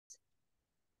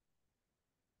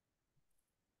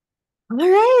All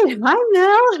right. Hi,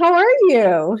 Mel. How are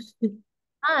you?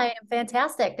 Hi, I'm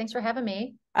fantastic. Thanks for having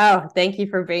me. Oh, thank you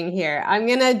for being here. I'm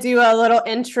going to do a little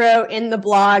intro in the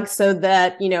blog so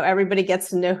that, everybody gets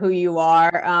to know who you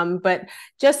are. But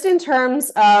just in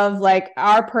terms of like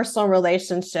our personal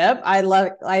relationship, I'd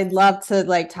love to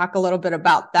like talk a little bit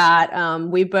about that.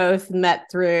 We both met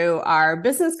through our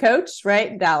business coach,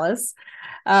 right? Dallas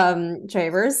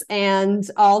Travers. And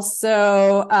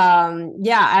also,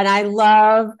 yeah, and I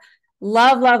love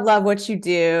what you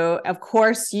do. Of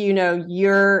course,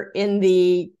 you're in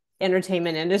the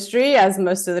entertainment industry, as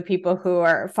most of the people who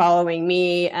are following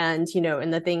me, and in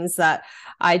the things that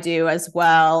I do as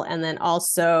well. And then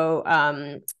also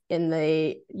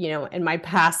in my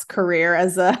past career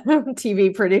as a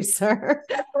TV producer.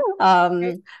 Great.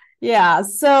 um yeah,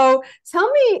 so tell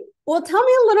me a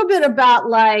little bit about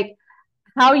like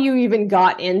how you even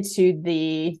got into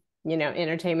the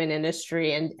entertainment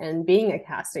industry and being a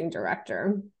casting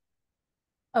director.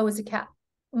 Oh, it's a cat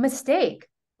mistake.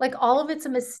 Like all of it's a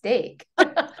mistake. I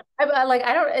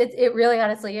don't, it really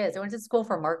honestly is. I went to school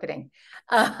for marketing.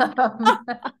 Um,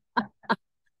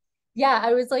 yeah,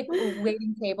 I was like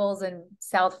waiting tables in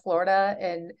South Florida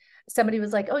and somebody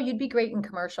was like, "Oh, you'd be great in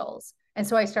commercials." And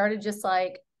so I started just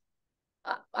like,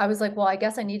 I was like, well, I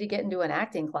guess I need to get into an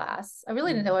acting class. I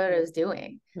really didn't know what I was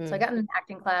doing. So I Mm-hmm. got in an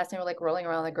acting class and we were like rolling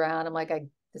around the ground. I'm like,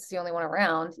 this is the only one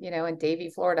around, in Davie,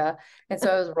 Florida. And so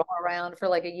I was rolling around for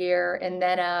like a year. And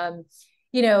then,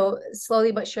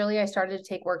 slowly but surely, I started to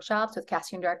take workshops with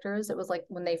casting directors. It was like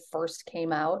when they first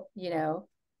came out,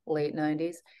 late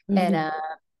 90s. And Mm-hmm.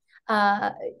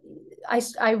 uh,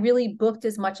 I really booked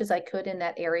as much as I could in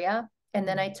that area. And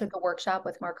then I took a workshop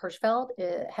with Mark Hirschfeld,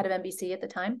 head of NBC at the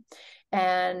time.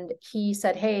 And he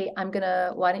said, "Hey,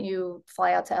 why don't you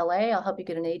fly out to LA? I'll help you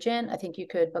get an agent. I think you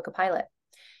could book a pilot."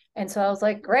 And so I was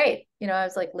like, great. I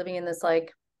was like living in this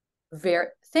like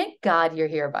thank God you're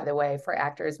here, by the way, for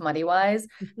actors money wise,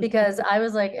 because I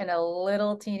was like in a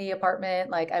little teeny apartment.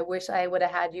 Like, I wish I would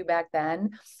have had you back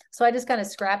then. So I just kind of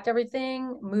scrapped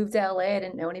everything, moved to LA. I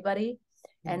didn't know anybody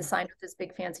and signed with this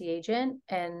big fancy agent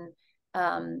and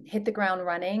hit the ground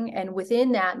running. And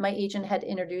within that, my agent had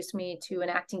introduced me to an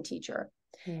acting teacher.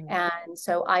 Mm-hmm. And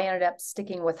so I ended up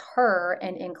sticking with her.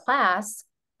 And in class,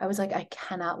 I was like, I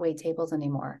cannot wait tables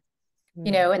anymore.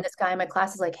 And this guy in my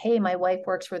class is like, "Hey, my wife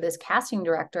works for this casting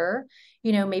director.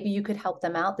 Maybe you could help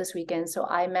them out this weekend." So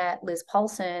I met Liz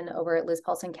Paulson over at Liz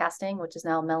Paulson Casting, which is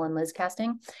now Mel and Liz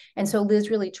Casting. And so Liz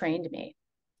really trained me.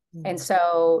 And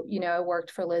so, I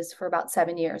worked for Liz for about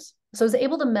 7 years. So I was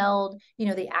able to meld,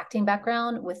 the acting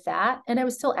background with that. And I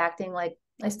was still acting, like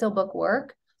I still book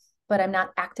work, but I'm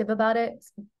not active about it.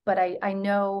 But I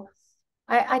know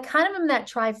I kind of am that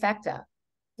trifecta.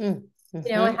 I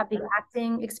Mm-hmm. have the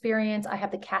acting experience, I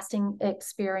have the casting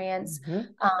experience.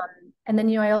 Mm-hmm. And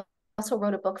then, I also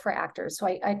wrote a book for actors. So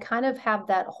I kind of have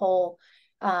that whole,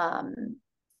 um,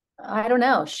 I don't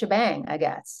know, shebang, I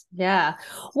guess. Yeah.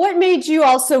 What made you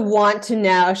also want to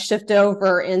now shift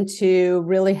over into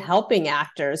really helping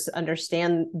actors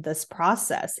understand this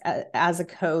process as a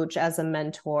coach, as a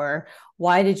mentor?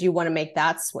 Why did you want to make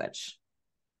that switch?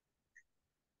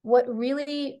 What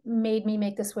really made me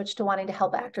make the switch to wanting to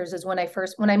help actors is when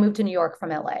I moved to New York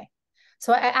from LA.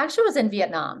 So I actually was in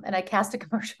Vietnam and I cast a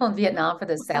commercial in Vietnam for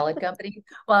this salad company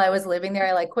while I was living there.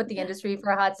 I like quit the industry for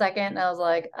a hot second and I was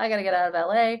like, I got to get out of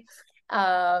LA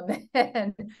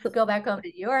and go back home to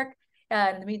New York.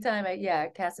 And in the meantime,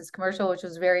 I cast this commercial, which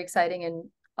was very exciting and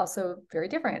also very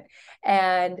different.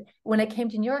 And when I came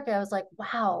to New York, I was like,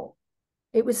 wow,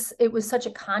 it was such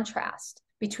a contrast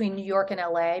between New York and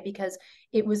LA because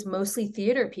it was mostly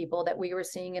theater people that we were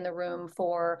seeing in the room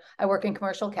for. I work in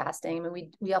commercial casting. I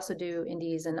mean, we also do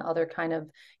indies and other kind of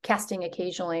casting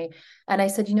occasionally. And I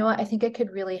said, you know what? I think I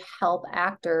could really help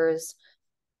actors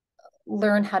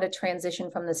learn how to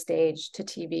transition from the stage to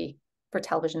TV for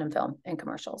television and film and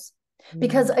commercials.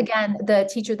 Because Mm. again, the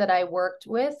teacher that I worked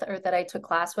with or that I took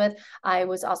class with, I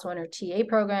was also in her TA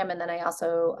program. And then I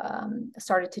also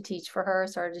started to teach for her,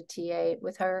 started to TA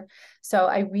with her. So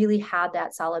I really had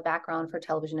that solid background for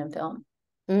television and film.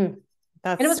 Mm. And it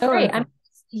That's was so great. important.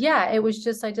 It was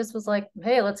just, I just was like,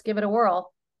 hey, let's give it a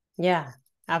whirl. Yeah,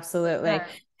 absolutely. Yeah.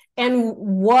 And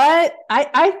what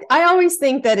I always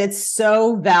think that it's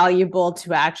so valuable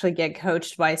to actually get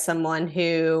coached by someone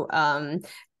who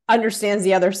understands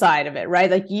the other side of it,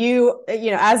 right? Like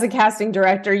as a casting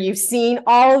director, you've seen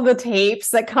all of the tapes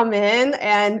that come in,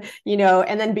 and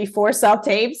and then before self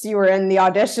tapes, you were in the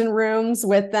audition rooms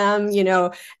with them,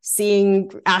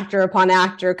 seeing actor upon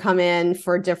actor come in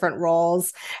for different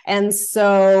roles. And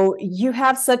so you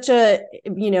have such a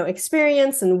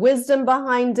experience and wisdom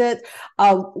behind it.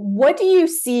 What do you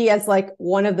see as like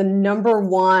one of the number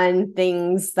one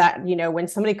things that when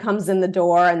somebody comes in the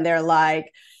door and they're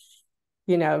like,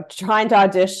 trying to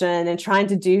audition and trying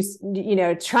to do,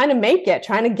 trying to make it,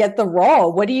 trying to get the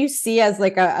role? What do you see as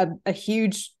like a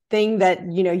huge thing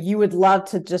that, you would love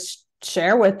to just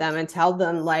share with them and tell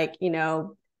them, like,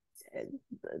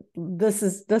 this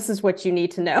is what you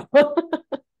need to know?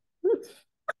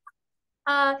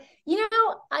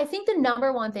 I think the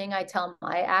number one thing I tell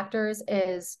my actors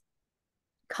is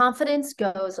confidence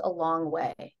goes a long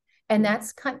way. And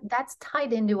that's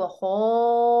tied into a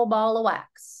whole ball of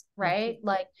wax, right? Mm-hmm.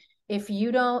 Like if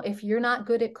you're not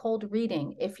good at cold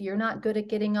reading, if you're not good at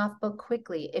getting off book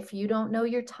quickly, if you don't know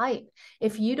your type,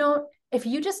 if you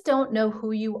just don't know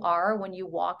who you are when you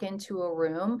walk into a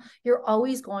room, you're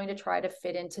always going to try to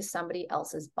fit into somebody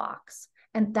else's box.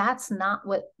 And that's not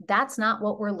what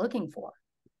we're looking for.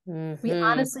 Mm-hmm. We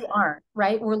honestly aren't,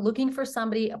 right? We're looking for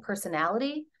somebody, a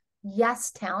personality.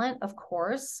 Yes, talent, of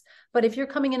course. But if you're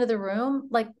coming into the room,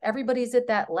 like everybody's at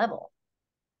that level,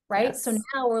 right? Yes. So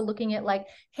now we're looking at like,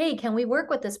 hey, can we work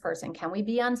with this person? Can we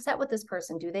be on set with this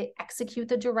person? Do they execute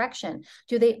the direction?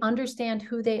 Do they understand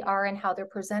who they are and how they're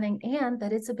presenting, and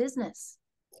that it's a business?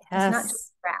 Yes. It's not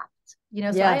just craft, so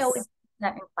yes. I always say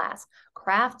that in class,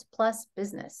 craft plus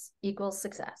business equals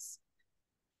success.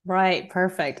 Right.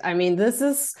 Perfect. I mean, this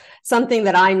is something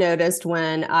that I noticed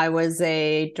when I was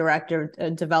a director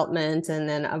of development and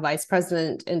then a vice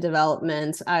president in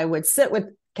development. I would sit with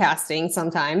casting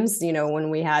sometimes, when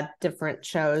we had different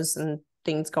shows and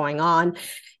things going on.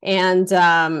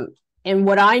 And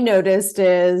what I noticed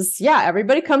is,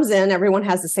 everybody comes in, everyone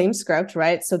has the same script,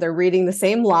 right? So they're reading the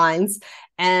same lines.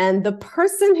 And the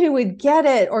person who would get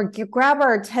it or grab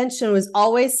our attention was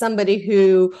always somebody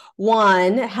who,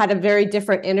 one, had a very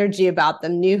different energy about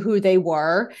them, knew who they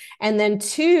were, and then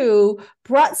two,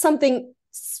 brought something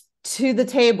to the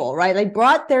table, right? Like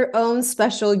brought their own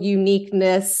special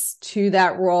uniqueness to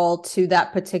that role, to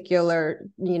that particular,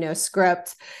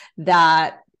 script,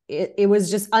 that it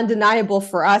was just undeniable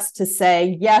for us to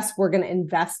say, yes, we're going to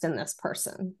invest in this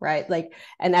person, right? Like,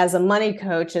 and as a money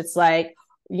coach, it's like,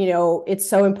 it's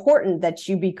so important that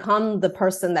you become the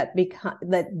person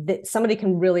that somebody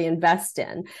can really invest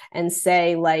in and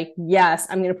say, like, yes,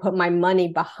 I'm going to put my money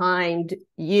behind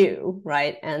you,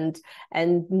 right? And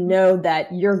know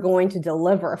that you're going to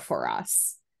deliver for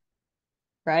us,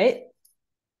 right?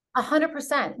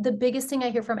 100%. The biggest thing I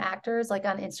hear from actors, like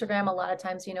on Instagram, a lot of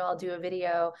times, I'll do a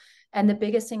video, and the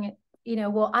biggest thing,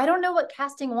 well, I don't know what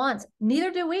casting wants. Neither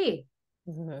do we.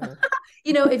 Mm-hmm.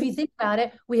 If you think about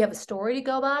it, we have a story to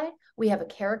go by, we have a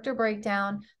character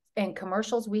breakdown, and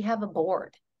commercials, we have a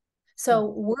board. So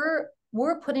mm-hmm.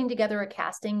 we're putting together a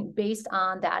casting based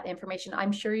on that information.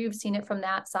 I'm sure you've seen it from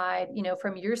that side,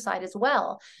 from your side as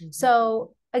well. Mm-hmm.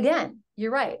 So again,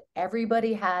 you're right.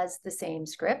 Everybody has the same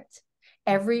script.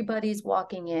 Everybody's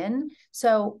walking in.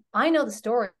 So I know the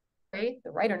story. The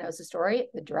writer knows the story.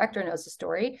 The director knows the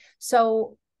story.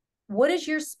 So what is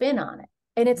your spin on it?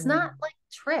 And it's not like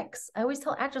tricks. I always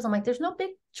tell actors, I'm like, there's no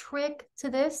big trick to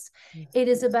this. It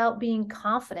is about being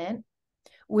confident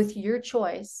with your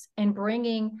choice and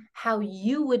bringing how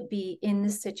you would be in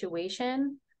this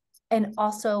situation, and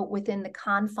also within the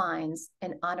confines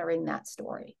and honoring that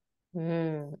story.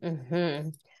 Mm-hmm.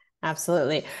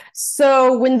 Absolutely.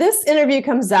 So when this interview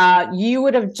comes out, you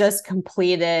would have just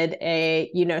completed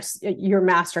your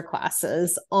master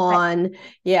classes on,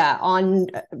 right. On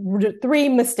 3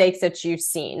 mistakes that you've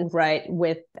seen, right,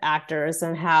 with actors,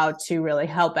 and how to really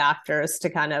help actors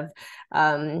to kind of,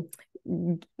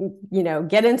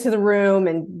 get into the room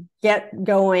and get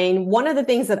going. One of the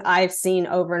things that I've seen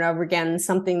over and over again,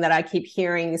 something that I keep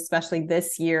hearing, especially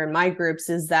this year in my groups,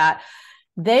 is that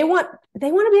they want to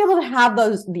be able to have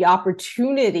the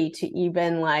opportunity to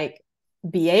even like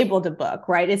be able to book,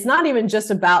 right? It's not even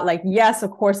just about like, yes,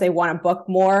 of course they want to book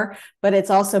more, but it's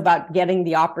also about getting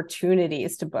the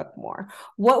opportunities to book more.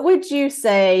 What would you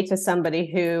say to somebody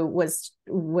who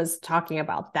was talking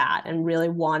about that and really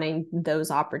wanting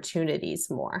those opportunities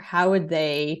more? How would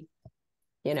they,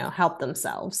 help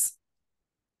themselves?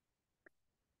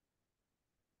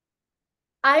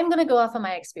 I'm going to go off of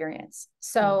my experience.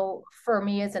 So for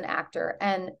me as an actor,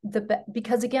 and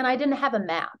because again, I didn't have a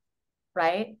map,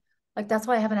 right? Like, that's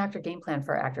why I have an actor game plan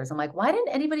for actors. I'm like, why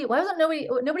wasn't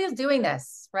nobody was doing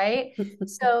this, right?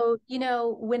 So,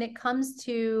 when it comes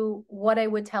to what I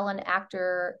would tell an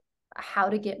actor, how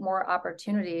to get more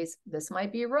opportunities, this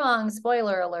might be wrong,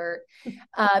 spoiler alert,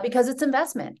 because it's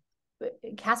investment.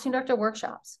 Casting director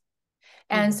workshops.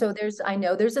 And so I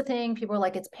know there's a thing, people are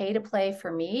like, it's pay to play. For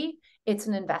me, it's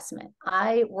an investment.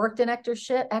 I worked an extra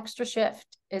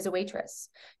shift as a waitress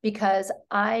because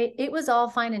it was all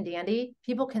fine and dandy.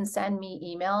 People can send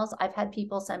me emails. I've had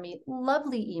people send me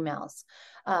lovely emails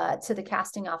to the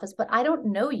casting office, but I don't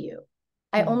know you.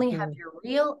 I only have your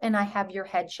reel and I have your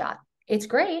headshot. It's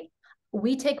great.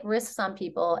 We take risks on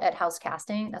people at House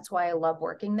Casting. That's why I love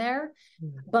working there.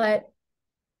 But,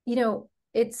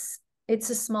 it's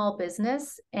a small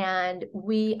business, and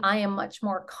I am much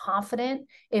more confident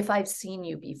if I've seen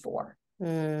you before.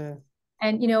 And,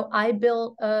 I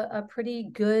built a pretty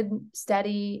good,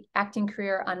 steady acting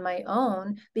career on my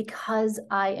own because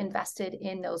I invested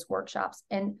in those workshops,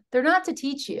 and they're not to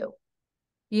teach you,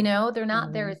 they're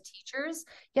not there as teachers.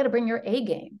 You got to bring your A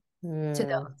game to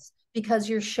those, because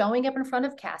you're showing up in front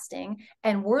of casting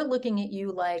and we're looking at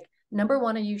you like, number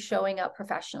one, are you showing up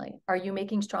professionally? Are you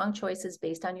making strong choices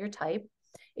based on your type?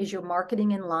 Is your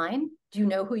marketing in line? Do you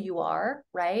know who you are,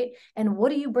 right? And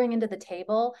what do you bring into the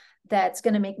table that's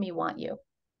going to make me want you?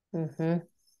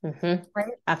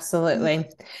 Right? Absolutely.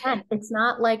 And it's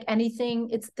not like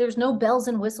anything, there's no bells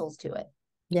and whistles to it.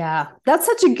 Yeah, that's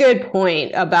such a good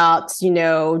point about,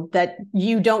 that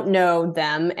you don't know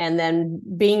them, and then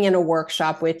being in a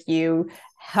workshop with you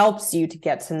helps you to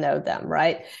get to know them,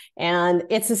 right? And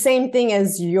it's the same thing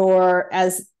as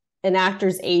an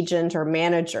actor's agent or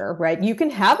manager, right? You can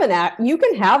have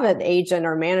an agent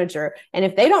or manager, and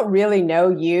if they don't really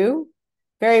know you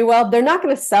very well, they're not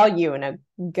going to sell you in a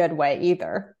good way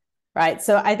either, right?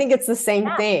 So I think it's the same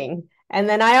thing. And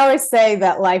then I always say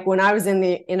that, like, when I was in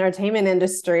the entertainment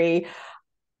industry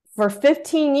for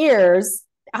 15 years,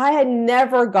 I had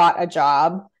never got a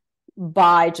job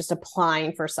by just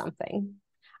applying for something.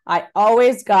 I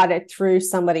always got it through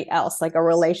somebody else, like a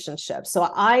relationship.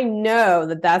 So I know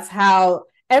that that's how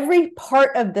every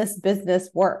part of this business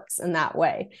works in that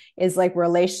way, is like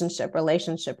relationship.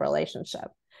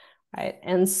 Right.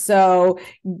 And so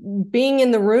being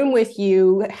in the room with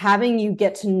you, having you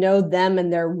get to know them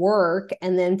and their work,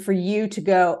 and then for you to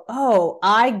go, oh,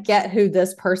 I get who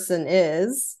this person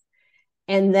is.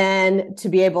 And then to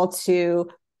be able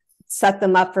to set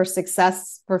them up for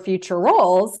success for future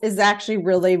roles is actually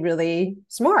really, really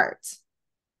smart.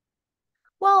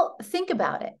 Well, think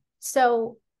about it.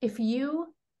 So if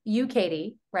you,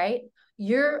 Katie, right?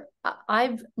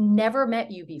 I've never met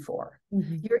you before.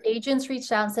 Your agents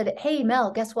reached out and said, hey,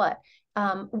 Mel, guess what?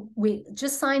 We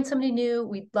just signed somebody new.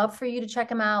 We'd love for you to check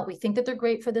them out. We think that they're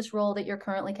great for this role that you're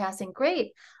currently casting.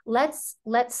 Great. Let's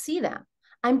see them.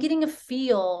 I'm getting a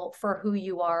feel for who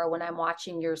you are when I'm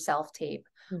watching your self-tape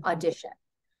audition,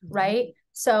 right?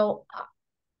 So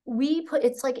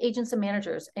it's like agents and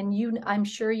managers, and I'm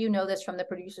sure you know this from the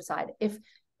producer side.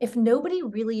 If nobody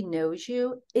really knows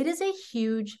you, it is a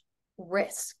huge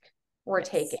risk we're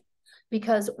taking,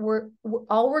 because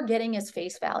all we're getting is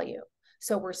face value.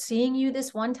 So we're seeing you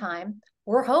this one time.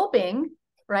 We're hoping,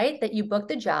 right, that you book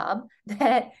the job,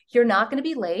 that you're not going to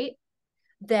be late,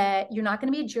 that you're not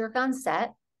going to be a jerk on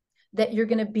set, that you're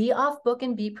going to be off book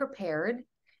and be prepared,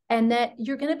 and that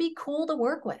you're going to be cool to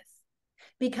work with.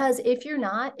 Because if you're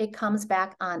not, it comes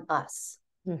back on us.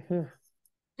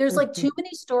 There's like too many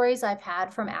stories I've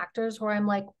had from actors where I'm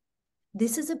like,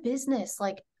 this is a business.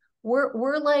 Like,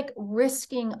 we're like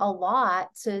risking a lot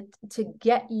to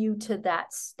get you to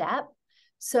that step.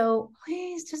 So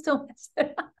please just don't mess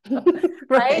it up.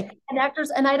 Right? And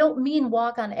actors, and I don't mean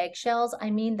walk on eggshells.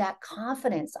 I mean that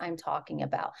confidence I'm talking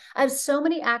about. I have so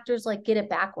many actors like get it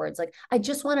backwards. Like, I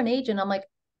just want an agent. I'm like,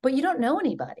 but you don't know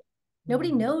anybody.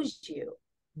 Nobody knows you.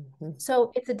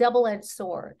 So it's a double-edged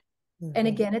sword. And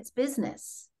again, it's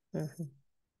business.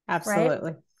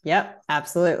 Absolutely. Right? Yep,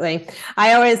 absolutely. I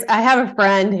have a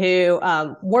friend who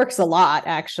works a lot,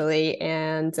 actually.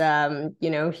 And,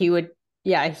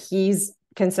 he's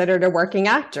considered a working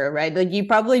actor, right? Like, you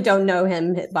probably don't know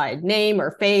him by name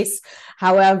or face.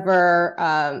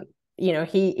 However,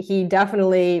 he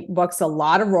definitely books a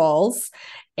lot of roles.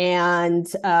 And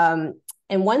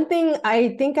one thing,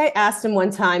 I think I asked him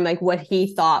one time, like, what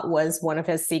he thought was one of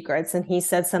his secrets. And he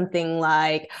said something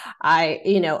like, I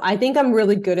think I'm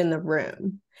really good in the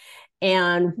room.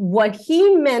 And what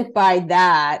he meant by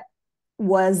that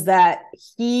was that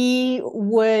he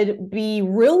would be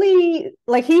really,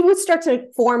 like, he would start to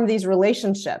form these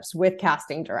relationships with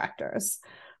casting directors,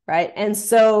 right? And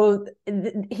so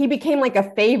he became like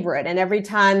a favorite. And every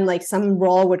time like some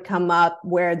role would come up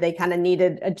where they kind of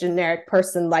needed a generic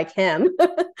person like him,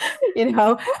 you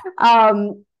know,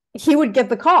 he would get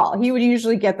the call. He would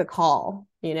usually get the call,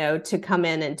 you know, to come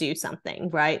in and do something,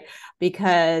 right?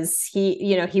 Because he,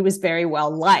 you know, he was very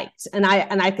well liked. And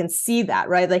I can see that,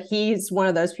 right? Like he's one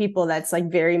of those people that's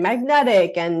like very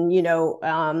magnetic and, you know,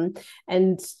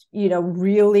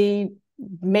 really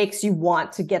makes you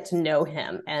want to get to know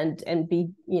him and be,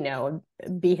 you know,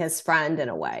 be his friend in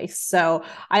a way. So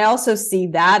I also see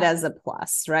that as a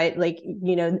plus, right? Like,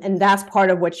 you know, and that's part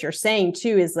of what you're saying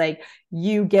too, is like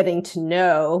you getting to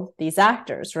know these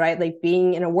actors, right? Like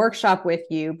being in a workshop with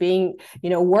you, being,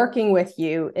 you know, working with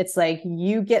you, it's like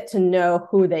you get to know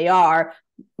who they are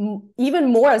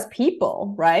even more as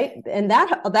people, right? And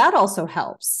that also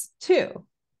helps too.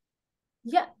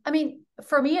 Yeah, I mean,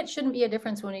 for me, it shouldn't be a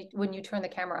difference when you turn the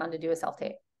camera on to do a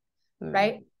self-tape,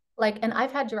 right? Like, and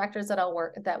I've had directors that I've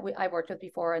worked with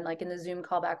before, and like in the Zoom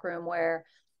callback room where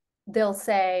they'll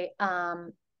say,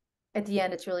 at the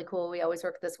end, it's really cool. We always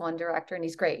work with this one director, and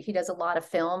he's great. He does a lot of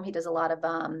film. He does a lot of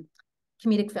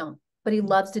comedic film, but he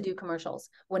loves to do commercials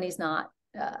when he's not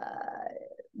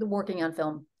working on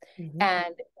film.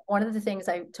 And one of the things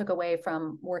I took away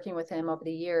from working with him over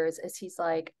the years is he's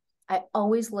like, I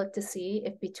always look to see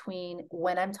if between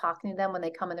when I'm talking to them, when they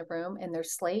come in the room and their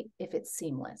slate, if it's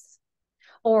seamless,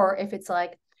 or if it's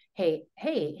like, hey,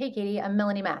 Katie, I'm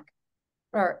Melanie Mack,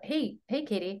 or hey,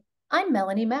 Katie, I'm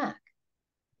Melanie Mack.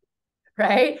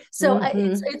 Right. So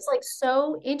it's like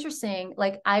so interesting.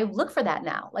 Like I look for that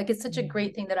now. Like it's such a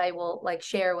great thing that I will like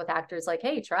share with actors, like,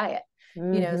 hey, try it,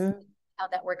 you know,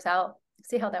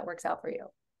 see how that works out for you.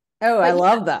 Oh, but I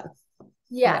love that.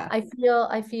 Yeah, I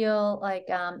feel like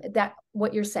that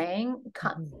what you're saying,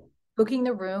 booking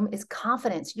the room is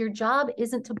confidence. Your job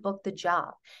isn't to book the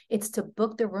job. It's to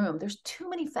book the room. There's too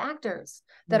many factors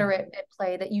that are at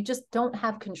play that you just don't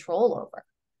have control over.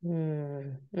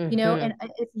 You know, and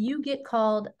if you get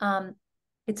called,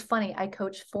 it's funny, I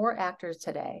coached 4 actors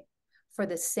today for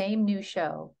the same new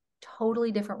show,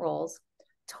 totally different roles,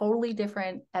 totally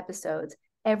different episodes.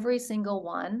 Every single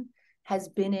one has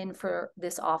been in for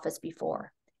this office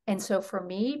before. And so for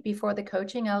me, before the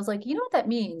coaching, I was like, you know what that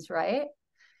means, right?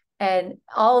 And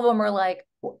all of them were like,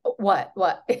 what?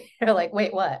 They're like,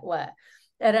 wait, what?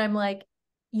 And I'm like,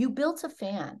 you built a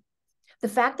fan. The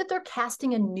fact that they're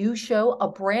casting a new show, a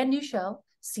brand new show,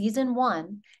 season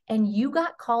 1, and you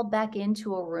got called back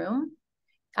into a room.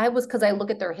 Because I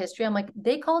look at their history, I'm like,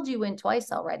 they called you in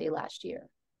twice already last year.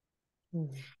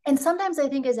 And sometimes I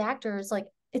think as actors, like,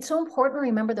 it's so important to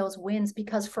remember those wins,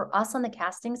 because for us on the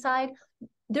casting side,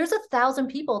 there's 1,000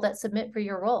 people that submit for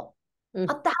your role,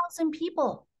 1,000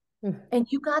 people, and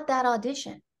you got that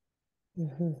audition.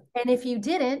 And if you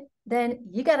didn't, then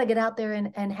you got to get out there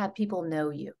and have people know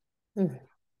you.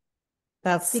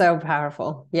 That's so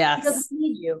powerful. Yes. Because we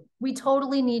need you. We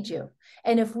totally need you.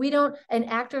 And if we don't, and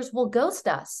actors will ghost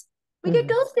us. We get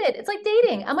ghosted. It's like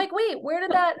dating. I'm like, wait, where'd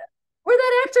that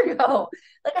actor go?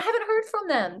 Like, I haven't heard from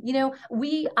them. You know,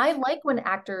 I like when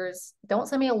actors don't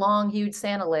send me a long, huge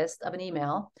Santa list of an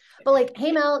email, but like,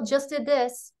 hey, Mel, just did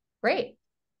this. Great.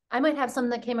 I might have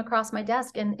something that came across my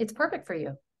desk and it's perfect for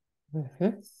you.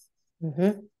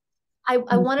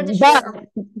 I wanted to share.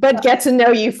 But get to know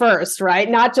you first, right?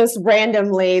 Not just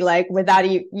randomly, like without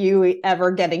you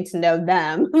ever getting to know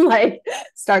them, like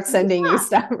start sending you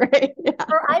stuff, right? Yeah.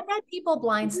 Or I've had people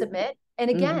blind submit. And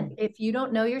again, if you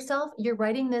don't know yourself, you're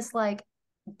writing this like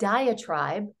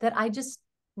diatribe that I just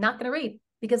not going to read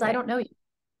because I don't know you.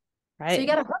 Right. So you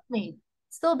got to hook me.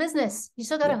 It's still a business. You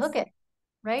still got to hook it.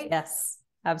 Right. Yes,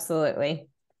 absolutely.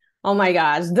 Oh my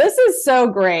gosh, this is so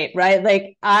great, right?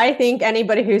 Like, I think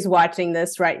anybody who's watching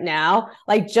this right now,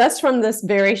 like just from this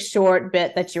very short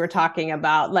bit that you were talking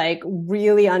about, like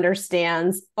really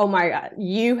understands, oh my God,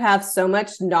 you have so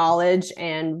much knowledge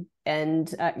and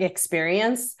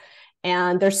experience,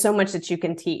 and there's so much that you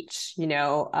can teach, you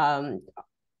know,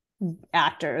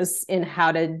 actors in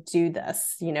how to do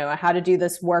this, you know, how to do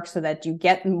this work so that you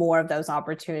get more of those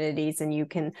opportunities and you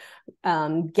can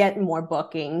get more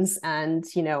bookings and,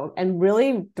 you know, and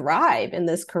really thrive in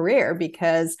this career,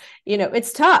 because, you know,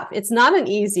 it's tough. It's not an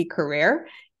easy career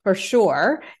for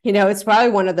sure. You know, it's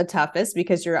probably one of the toughest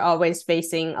because you're always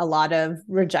facing a lot of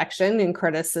rejection and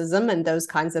criticism and those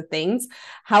kinds of things.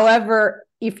 However,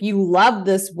 if you love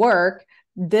this work,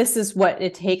 this is what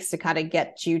it takes to kind of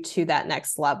get you to that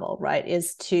next level, right?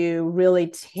 Is to really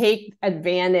take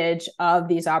advantage of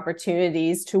these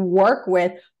opportunities to work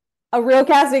with a real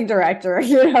casting director,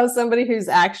 you know, somebody who's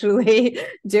actually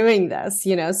doing this,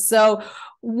 you know. So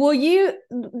Will you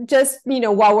just,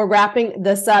 while we're wrapping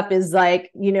this up, is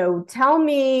like, tell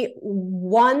me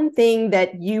one thing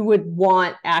that you would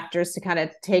want actors to kind of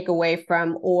take away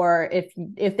from, or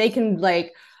if they can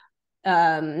like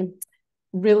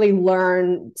really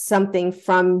learn something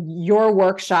from your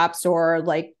workshops, or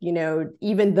like,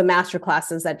 even the master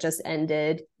classes that just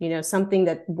ended, something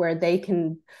that where they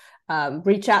can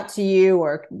reach out to you,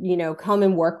 or, come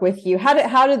and work with you.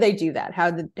 How do they do that?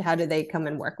 How do they come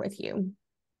and work with you?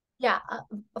 Yeah.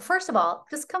 First of all,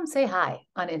 just come say hi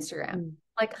on Instagram.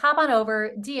 Like hop on over,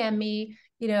 DM me.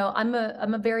 I'm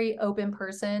a very open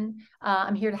person.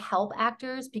 I'm here to help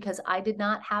actors because I did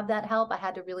not have that help. I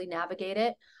had to really navigate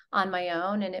it on my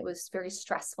own, and it was very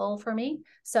stressful for me.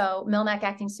 So Mel Mack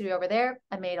Acting Studio over there,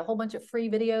 I made a whole bunch of free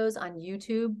videos on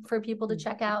YouTube for people to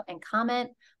check out and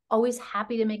comment. Always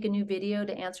happy to make a new video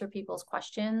to answer people's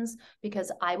questions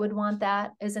because I would want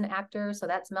that as an actor. So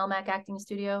that's Mel Mack Acting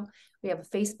Studio. We have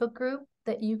a Facebook group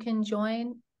that you can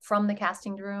join from the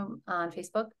casting room on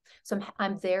Facebook. So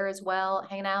I'm there as well,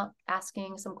 hanging out,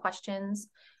 asking some questions.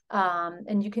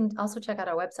 And you can also check out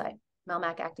our website,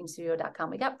 melmackactingstudio.com.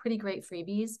 We got pretty great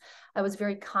freebies. I was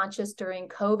very conscious during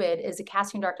COVID. As a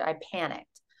casting director, I panicked.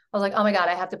 I was like, oh my God,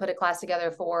 I have to put a class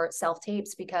together for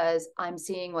self-tapes because I'm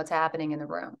seeing what's happening in the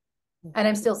room. And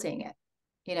I'm still seeing it.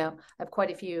 I have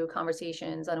quite a few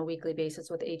conversations on a weekly basis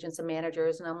with agents and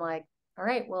managers. And I'm like, all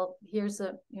right, well, here's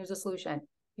a solution,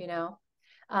 So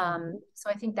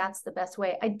I think that's the best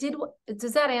way.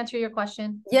 Does that answer your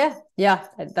question? Yeah.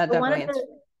 That definitely answers.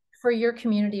 For your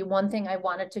community, one thing I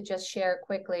wanted to just share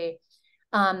quickly.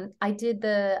 I did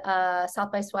the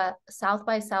South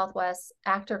by Southwest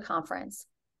Actor Conference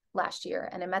last year,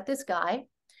 and I met this guy,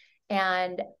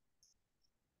 and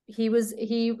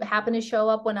he happened to show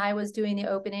up when I was doing the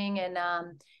opening, and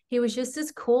he was just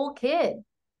this cool kid,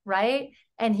 right?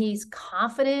 And he's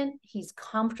confident, he's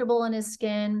comfortable in his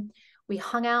skin. We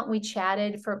hung out and we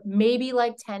chatted for maybe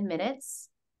like 10 minutes,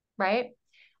 right?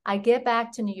 I get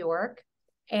back to New York,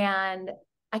 and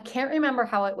I can't remember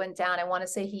how it went down. I want to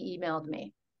say he emailed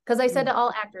me, because I said to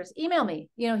all actors, email me.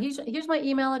 Here's my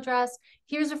email address.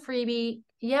 Here's a freebie.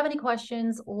 You have any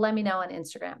questions, let me know on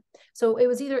Instagram. So it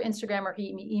was either Instagram or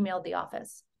he emailed the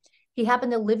office. He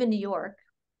happened to live in New York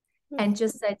and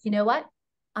just said, you know what?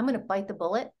 I'm going to bite the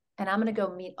bullet, and I'm going to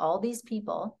go meet all these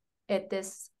people at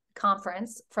this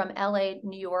conference from LA,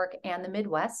 New York, and the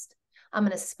Midwest. I'm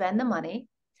going to spend the money.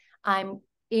 I'm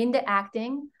into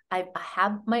acting. I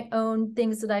have my own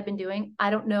things that I've been doing. I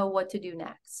don't know what to do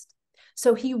next.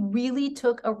 So he really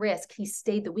took a risk. He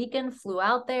stayed the weekend, flew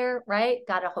out there, right?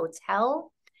 Got a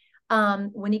hotel.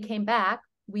 When he came back,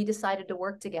 we decided to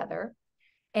work together,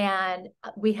 and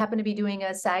we happened to be doing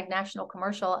a SAG national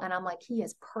commercial. And I'm like, he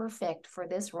is perfect for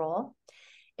this role.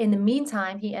 In the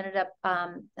meantime, he ended up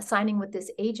signing with this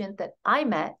agent that I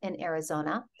met in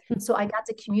Arizona. So I got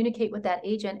to communicate with that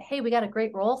agent. Hey, we got a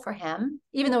great role for him,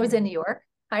 even though he's in New York,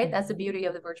 right? That's the beauty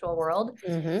of the virtual world.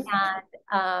 And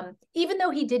even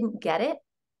though he didn't get it,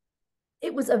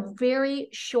 it was a very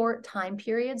short time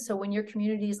period. So when your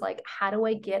community is like, how do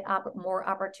I get more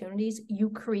opportunities? You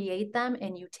create them,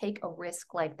 and you take a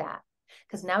risk like that.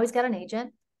 Because now he's got an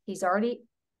agent.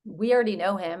 We already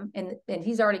know him, and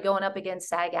he's already going up against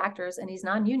SAG actors, and he's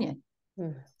non-union.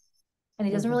 And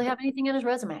he doesn't really have anything in his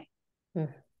resume.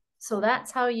 So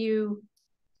that's how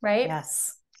right?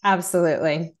 Yes.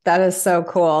 Absolutely. That is so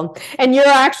cool. And you're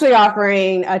actually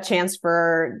offering a chance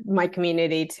for my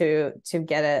community to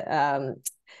get a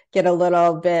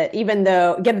little bit, even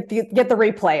though get the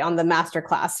replay on the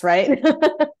masterclass, right?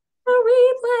 A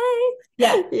replay.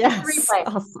 Yeah. Yes. Replay.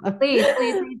 Awesome.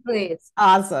 Please.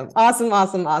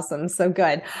 Awesome. So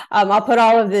good. I'll put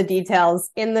all of the details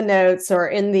in the notes or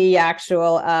in the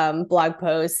actual blog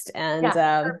post, and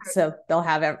so they'll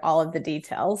have all of the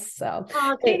details. So,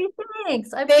 Katie,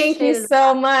 thanks. Thank you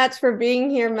so much for being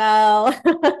here, Mel.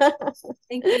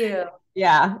 Thank you.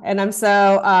 Yeah, and I'm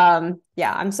so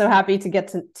happy to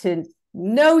get to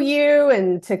know you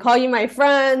and to call you my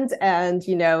friend. And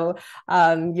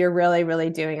you're really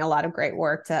doing a lot of great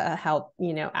work to help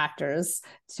actors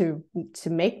to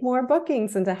make more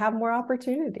bookings and to have more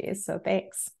opportunities. So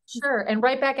thanks. Sure. And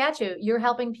right back at you. You're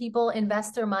helping people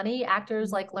invest their money,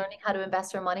 actors like learning how to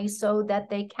invest their money so that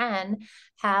they can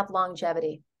have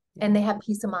longevity and they have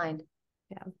peace of mind.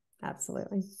 Yeah,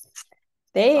 absolutely.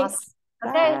 Thanks. Awesome.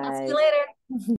 Okay, I'll see you later.